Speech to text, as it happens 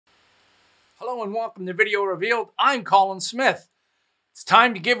Hello and welcome to Video Revealed. I'm Colin Smith. It's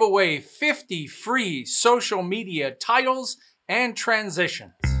time to give away 50 free social media titles and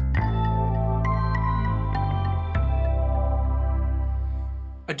transitions.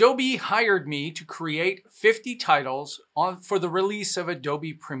 Adobe hired me to create 50 titles for the release of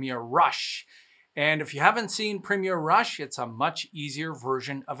Adobe Premiere Rush. And if you haven't seen Premiere Rush, it's a much easier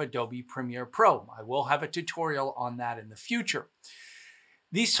version of Adobe Premiere Pro. I will have a tutorial on that in the future.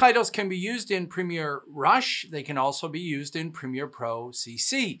 These titles can be used in Premiere Rush. They can also be used in Premiere Pro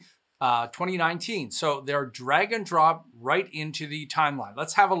CC 2019. So they're drag and drop right into the timeline.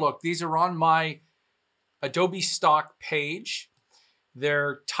 Let's have a look. These are on my Adobe stock page.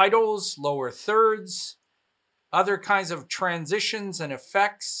 They're titles, lower thirds, other kinds of transitions and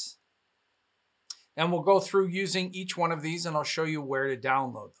effects. And we'll go through using each one of these and I'll show you where to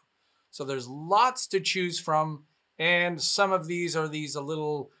download them. So there's lots to choose from. And some of these are these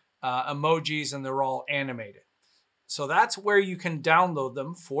little emojis and they're all animated. So that's where you can download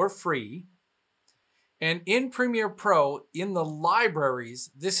them for free. And in Premiere Pro, in the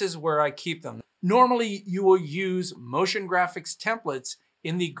libraries, this is where I keep them. Normally, you will use motion graphics templates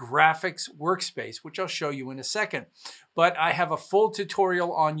in the graphics workspace, which I'll show you in a second. But I have a full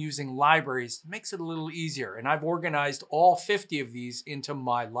tutorial on using libraries. It makes it a little easier. And I've organized all 50 of these into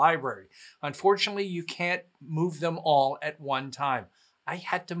my library. Unfortunately, you can't move them all at one time. I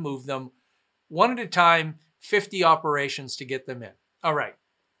had to move them one at a time, 50 operations to get them in. All right,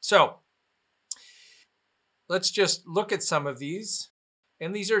 so let's just look at some of these.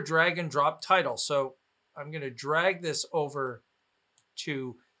 And these are drag and drop titles. So I'm going to drag this over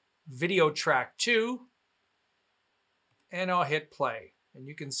to video track 2 and I'll hit play and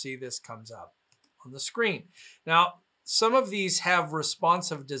you can see this comes up on the screen. Now some of these have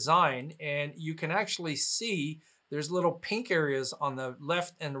responsive design and you can actually see there's little pink areas on the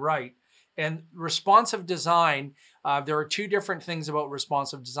left and right. And responsive design, there are two different things about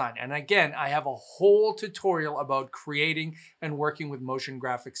responsive design. And again, I have a whole tutorial about creating and working with motion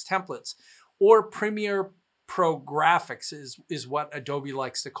graphics templates, or Premiere Pro graphics is what Adobe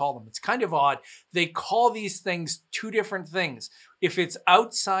likes to call them. It's kind of odd. They call these things two different things. If it's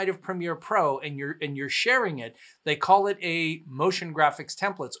outside of Premiere Pro and you're sharing it, they call it a motion graphics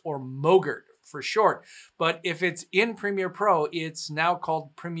templates, or MOGRT for short. But if it's in Premiere Pro, it's now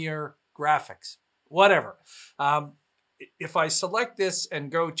called Premiere Graphics, whatever. If I select this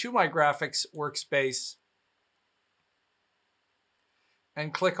and go to my graphics workspace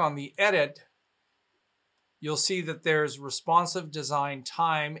and click on the edit, you'll see that there's responsive design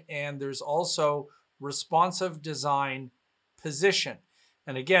time and there's also responsive design position.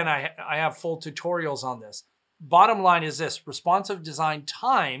 And again, I have full tutorials on this. Bottom line is this: responsive design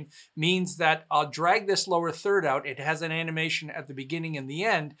time means that I'll drag this lower third out. It has an animation at the beginning and the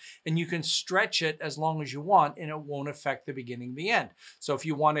end, and you can stretch it as long as you want and it won't affect the beginning and the end. So if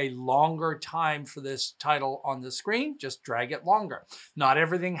you want a longer time for this title on the screen, just drag it longer. Not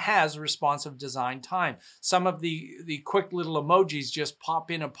everything has responsive design time. Some of the quick little emojis just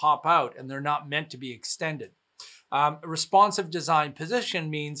pop in and pop out and they're not meant to be extended. Responsive design position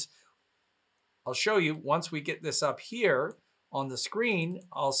means, I'll show you once we get this up here on the screen,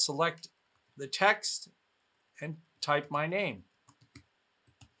 I'll select the text and type my name.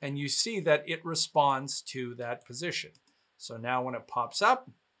 And you see that it responds to that position. So now when it pops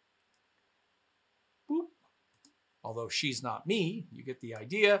up, boop, although she's not me, you get the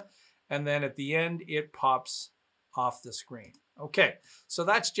idea. And then at the end, it pops off the screen. Okay, so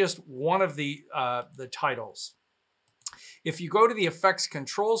that's just one of the titles. If you go to the Effects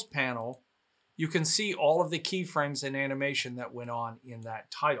Controls panel, you can see all of the keyframes and animation that went on in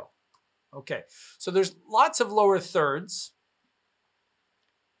that title. Okay, so there's lots of lower thirds.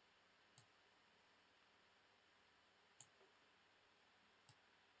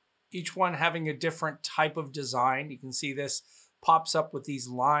 Each one having a different type of design. You can see this pops up with these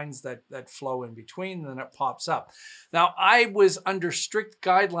lines that flow in between, and then it pops up. Now, I was under strict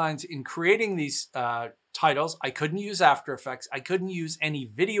guidelines in creating these titles. I couldn't use After Effects. I couldn't use any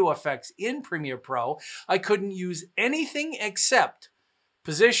video effects in Premiere Pro. I couldn't use anything except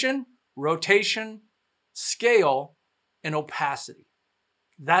position, rotation, scale, and opacity.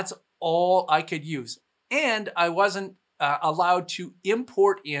 That's all I could use. And I wasn't allowed to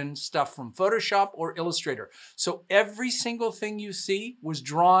import in stuff from Photoshop or Illustrator. So every single thing you see was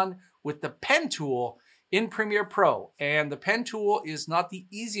drawn with the pen tool in Premiere Pro. And the pen tool is not the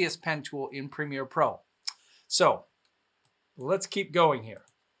easiest pen tool in Premiere Pro. So let's keep going here.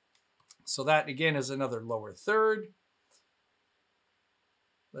 So that again is another lower third.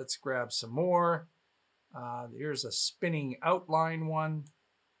 Let's grab some more. Here's a spinning outline one.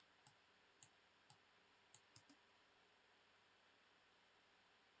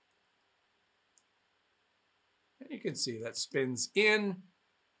 You can see that spins in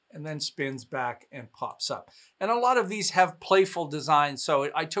and then spins back and pops up. And a lot of these have playful designs. So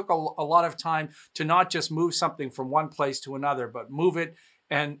I took a lot of time to not just move something from one place to another, but move it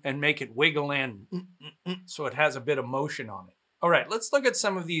and make it wiggle in so it has a bit of motion on it. All right, let's look at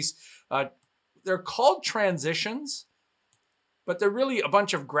some of these. They're called transitions, but they're really a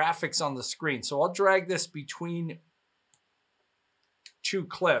bunch of graphics on the screen. So I'll drag this between two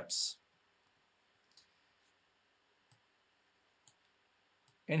clips.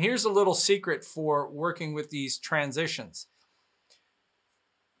 And here's a little secret for working with these transitions.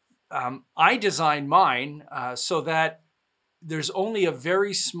 I designed mine so that there's only a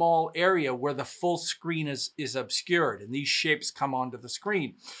very small area where the full screen is obscured and these shapes come onto the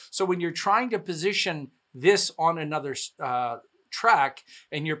screen. So when you're trying to position this on another track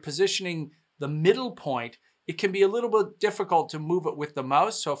and you're positioning the middle point, it can be a little bit difficult to move it with the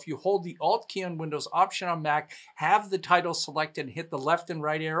mouse. So if you hold the Alt key on Windows, Option on Mac, have the title selected and hit the left and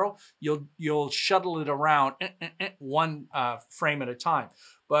right arrow, you'll shuttle it around one frame at a time.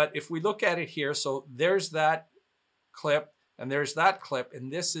 But if we look at it here, so there's that clip and there's that clip,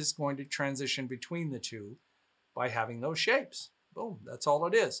 and this is going to transition between the two by having those shapes. Boom, that's all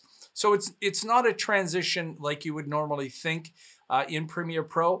it is. So it's not a transition like you would normally think in Premiere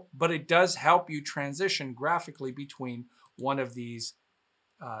Pro, but it does help you transition graphically between one of these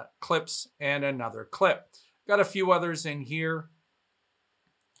clips and another clip. Got a few others in here.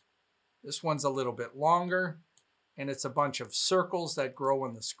 This one's a little bit longer, and it's a bunch of circles that grow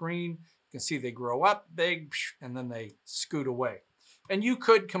on the screen. You can see they grow up big, and then they scoot away. And you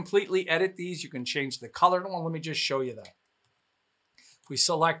could completely edit these. You can change the color. Well, let me just show you that. If we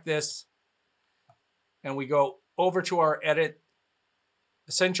select this and we go over to our Edit,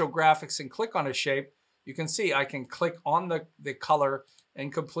 Essential Graphics, and click on a shape, you can see I can click on the color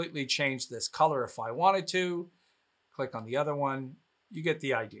and completely change this color if I wanted to. Click on the other one. You get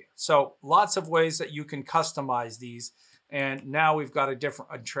the idea. So lots of ways that you can customize these. And now we've got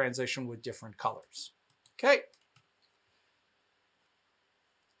a transition with different colors. Okay.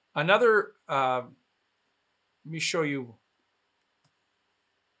 Another, let me show you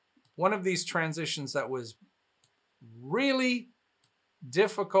one of these transitions that was really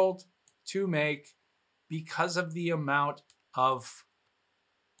difficult to make because of the amount of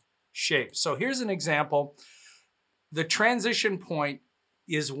shapes. So here's an example. The transition point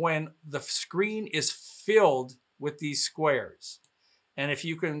is when the screen is filled with these squares. And if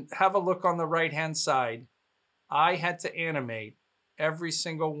you can have a look on the right-hand side, I had to animate every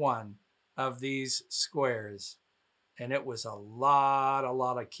single one of these squares. And it was a lot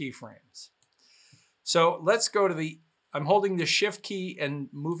of keyframes. So let's go to I'm holding the Shift key and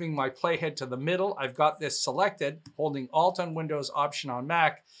moving my playhead to the middle. I've got this selected, holding Alt on Windows, Option on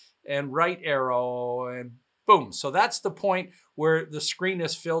Mac, and right arrow, and boom. So that's the point where the screen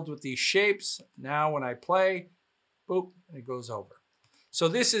is filled with these shapes. Now when I play, boop, and it goes over. So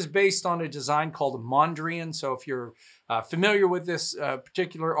this is based on a design called Mondrian. So if you're familiar with this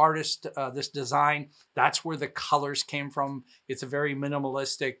particular artist, this design, that's where the colors came from. It's a very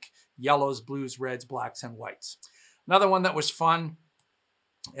minimalistic yellows, blues, reds, blacks, and whites. Another one that was fun,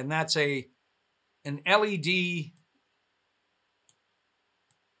 and that's an LED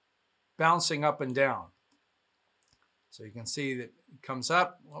bouncing up and down. So you can see that it comes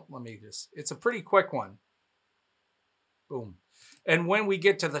up. Well, it's a pretty quick one. Boom. And when we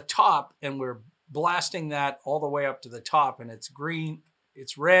get to the top and we're blasting that all the way up to the top and it's green,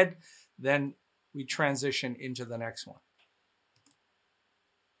 it's red, then we transition into the next one.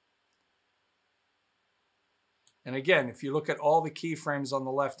 And again, if you look at all the keyframes on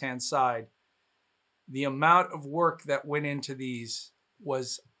the left-hand side, the amount of work that went into these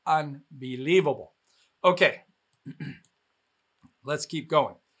was unbelievable. Okay, let's keep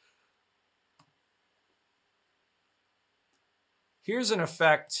going. Here's an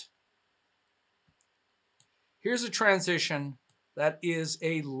effect. Here's a transition that is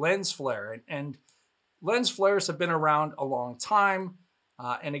a lens flare. And lens flares have been around a long time.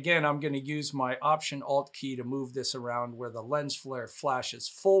 And again, I'm going to use my Option Alt key to move this around where the lens flare flashes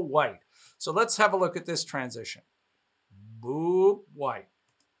full white. So let's have a look at this transition. Boop, white.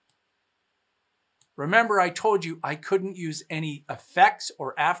 Remember, I told you I couldn't use any effects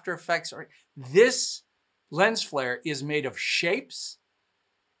or After Effects. This lens flare is made of shapes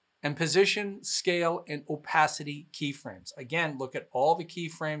and position, scale, and opacity keyframes. Again, look at all the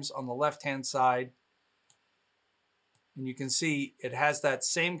keyframes on the left-hand side. And you can see it has that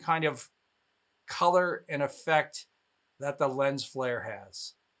same kind of color and effect that the lens flare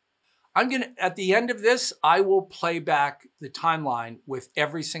has. at the end of this, I will play back the timeline with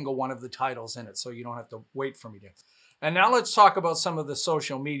every single one of the titles in it, so you don't have to wait for me to. And now let's talk about some of the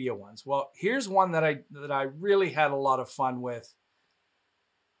social media ones. Well, here's one that I really had a lot of fun with,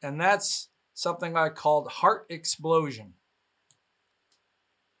 and that's something I called Heart Explosion.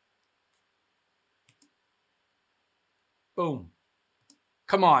 Boom.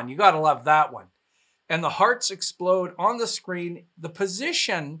 Come on, you gotta love that one. And the hearts explode on the screen. The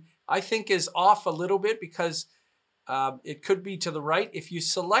position, I think, is off a little bit because it could be to the right. If you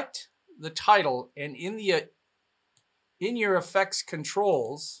select the title and in your effects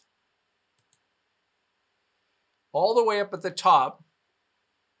controls, all the way up at the top,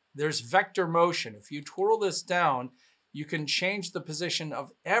 there's vector motion. If you twirl this down, you can change the position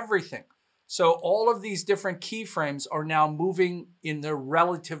of everything. So all of these different keyframes are now moving in their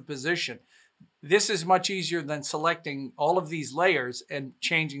relative position. This is much easier than selecting all of these layers and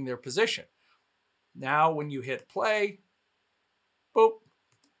changing their position. Now, when you hit play, boop,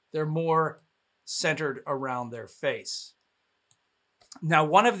 they're more centered around their face. Now,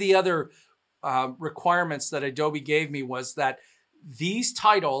 one of the other requirements that Adobe gave me was that these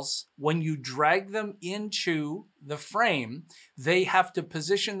titles, when you drag them into the frame, they have to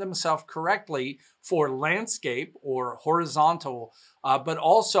position themselves correctly for landscape or horizontal, but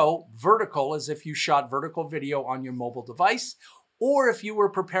also vertical, as if you shot vertical video on your mobile device, or if you were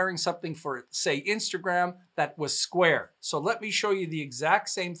preparing something for, say, Instagram that was square. So let me show you the exact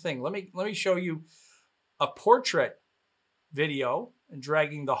same thing. Let me show you a portrait video and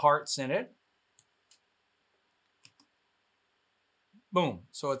dragging the hearts in it. Boom.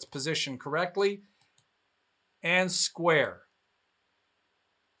 So it's positioned correctly and square.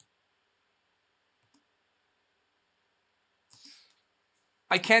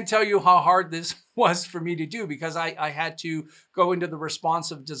 I can't tell you how hard this was for me to do because I had to go into the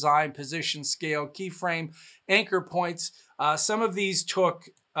responsive design, position, scale, keyframe, anchor points. Some of these took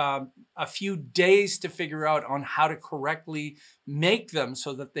a few days to figure out on how to correctly make them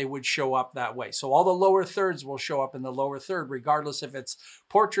so that they would show up that way. So all the lower thirds will show up in the lower third, regardless if it's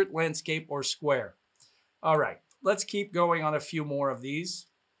portrait, landscape, or square. All right, let's keep going on a few more of these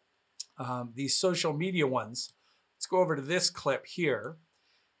social media ones. Let's go over to this clip here.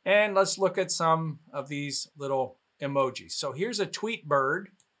 And let's look at some of these little emojis. So here's a tweet bird.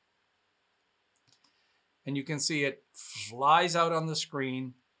 And you can see it flies out on the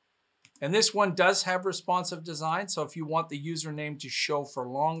screen. And this one does have responsive design. So if you want the username to show for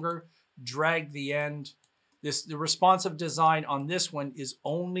longer, drag the end. The responsive design on this one is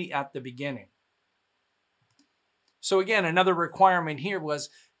only at the beginning. So again, another requirement here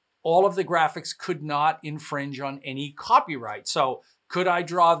was all of the graphics could not infringe on any copyright. So could I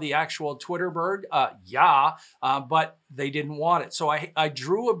draw the actual Twitter bird? Yeah, but they didn't want it. So I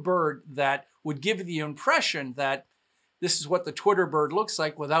drew a bird that would give the impression that this is what the Twitter bird looks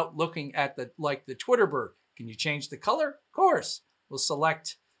like without looking at the Twitter bird. Can you change the color? Of course. We'll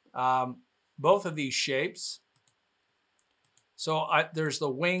select both of these shapes. So there's the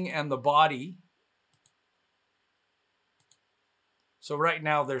wing and the body. So right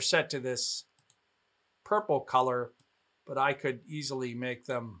now they're set to this purple color, but I could easily make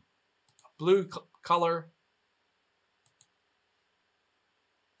them a blue color.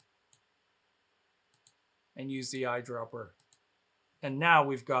 And use the eyedropper. And now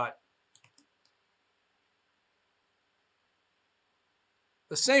we've got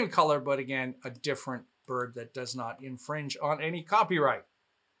the same color, but again, a different bird that does not infringe on any copyright.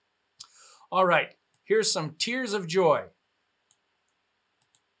 All right, here's some tears of joy.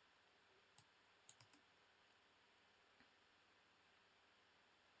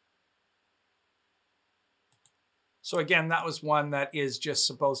 So again, that was one that is just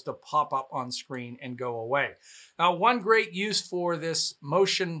supposed to pop up on screen and go away. Now, one great use for this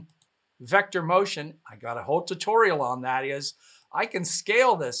motion, vector motion, I got a whole tutorial on that, is I can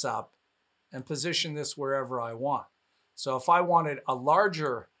scale this up and position this wherever I want. So if I wanted a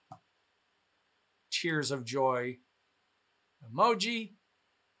larger tears of joy emoji,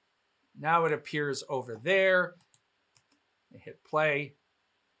 now it appears over there. I hit play,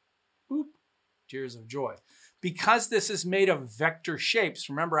 boop, tears of joy. Because this is made of vector shapes,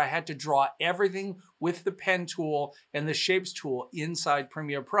 remember I had to draw everything with the pen tool and the shapes tool inside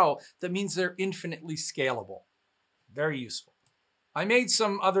Premiere Pro. That means they're infinitely scalable. Very useful. I made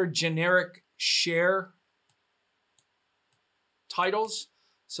some other generic share titles.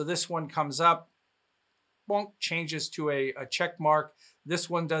 So this one comes up, bonk, changes to a check mark. This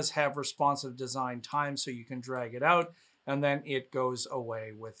one does have responsive design time, so you can drag it out, and then it goes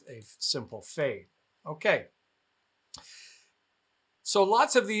away with a simple fade. Okay. So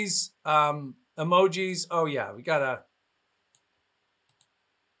lots of these emojis. Oh yeah,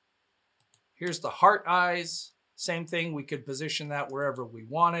 here's the heart eyes. Same thing, we could position that wherever we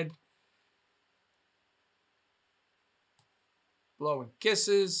wanted. Blowing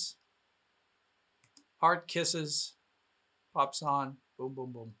kisses, heart kisses, pops on, boom,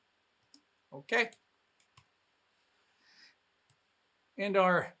 boom, boom. Okay. And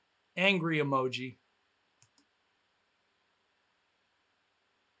our angry emoji.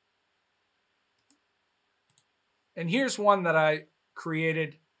 And here's one that I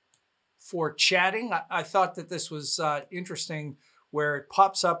created for chatting. I thought that this was interesting, where it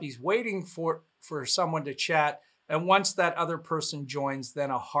pops up, he's waiting for someone to chat, and once that other person joins,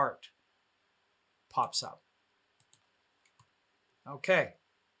 then a heart pops up. Okay.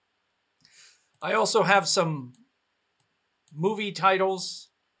 I also have some movie titles.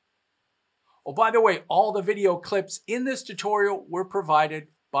 Oh, by the way, all the video clips in this tutorial were provided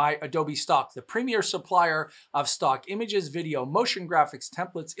by Adobe Stock, the premier supplier of stock images, video, motion graphics,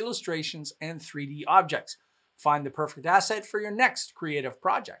 templates, illustrations, and 3D objects. Find the perfect asset for your next creative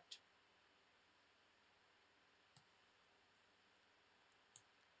project.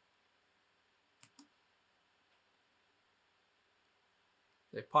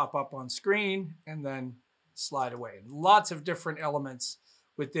 They pop up on screen and then slide away. Lots of different elements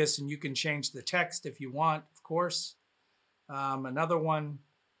with this, and you can change the text if you want, of course. Another one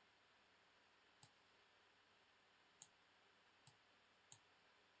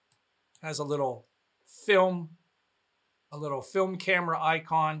has a little film camera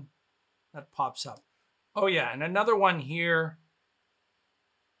icon that pops up. Oh yeah, and another one here.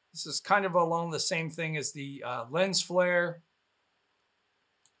 This is kind of along the same thing as the lens flare.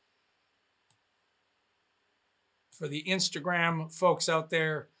 For the Instagram folks out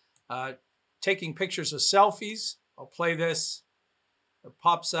there taking pictures of selfies, I'll play this. It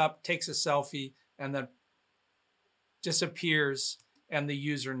pops up, takes a selfie, and then disappears, and the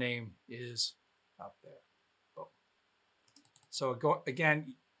username is up there. Boom. So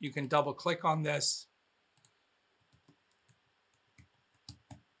again, you can double click on this.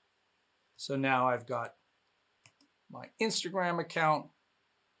 So now I've got my Instagram account.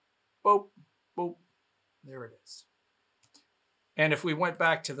 Boop, boop. There it is. And if we went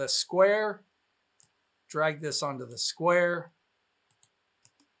back to the square, drag this onto the square,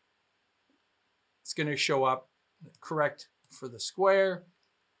 it's going to show up correct for the square.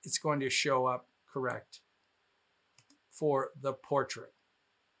 It's going to show up correct for the portrait.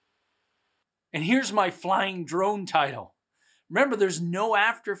 And here's my flying drone title. Remember, there's no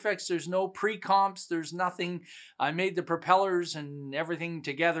After Effects, there's no pre-comps, there's nothing. I made the propellers and everything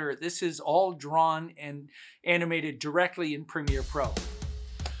together. This is all drawn and animated directly in Premiere Pro.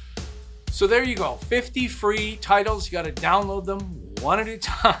 So there you go, 50 free titles. You gotta download them one at a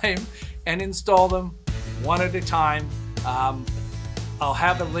time and install them one at a time. I'll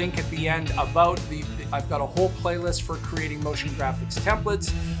have a link at the end about I've got a whole playlist for creating motion graphics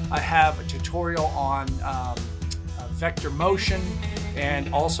templates. I have a tutorial on vector motion,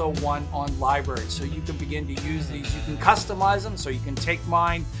 and also one on library. So you can begin to use these. You can customize them, so you can take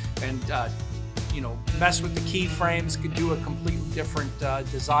mine and mess with the keyframes, could do a completely different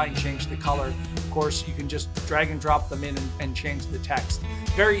design, change the color. Of course, you can just drag and drop them in and change the text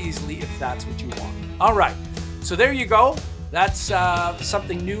very easily if that's what you want. All right, so there you go. That's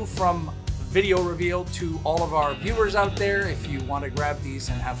something new from VideoRevealed to all of our viewers out there. If you want to grab these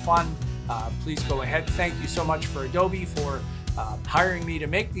and have fun, please go ahead. Thank you so much for Adobe for hiring me to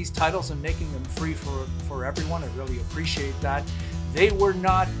make these titles and making them free for everyone. I really appreciate that. They were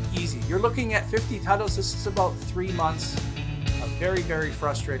not easy. You're looking at 50 titles. This is about 3 months of very, very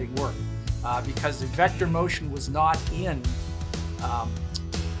frustrating work because the vector motion was not in a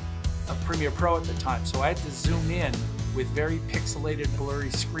Premiere Pro at the time. So I had to zoom in with very pixelated, blurry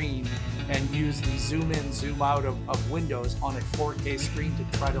screen and use the zoom in, zoom out of windows on a 4K screen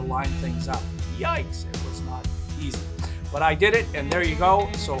to try to line things up. Yikes, it was not easy. But I did it, and there you go,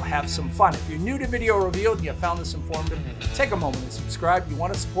 so have some fun. If you're new to VideoRevealed and you found this informative, take a moment and subscribe. You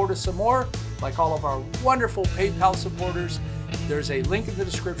want to support us some more, like all of our wonderful PayPal supporters, there's a link in the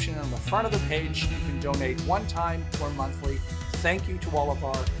description on the front of the page. You can donate one time or monthly. Thank you to all of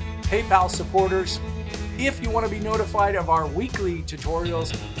our PayPal supporters. If you want to be notified of our weekly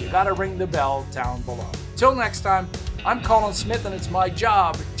tutorials, you gotta ring the bell down below. Till next time, I'm Colin Smith, and it's my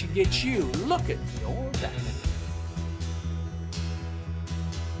job to get you looking your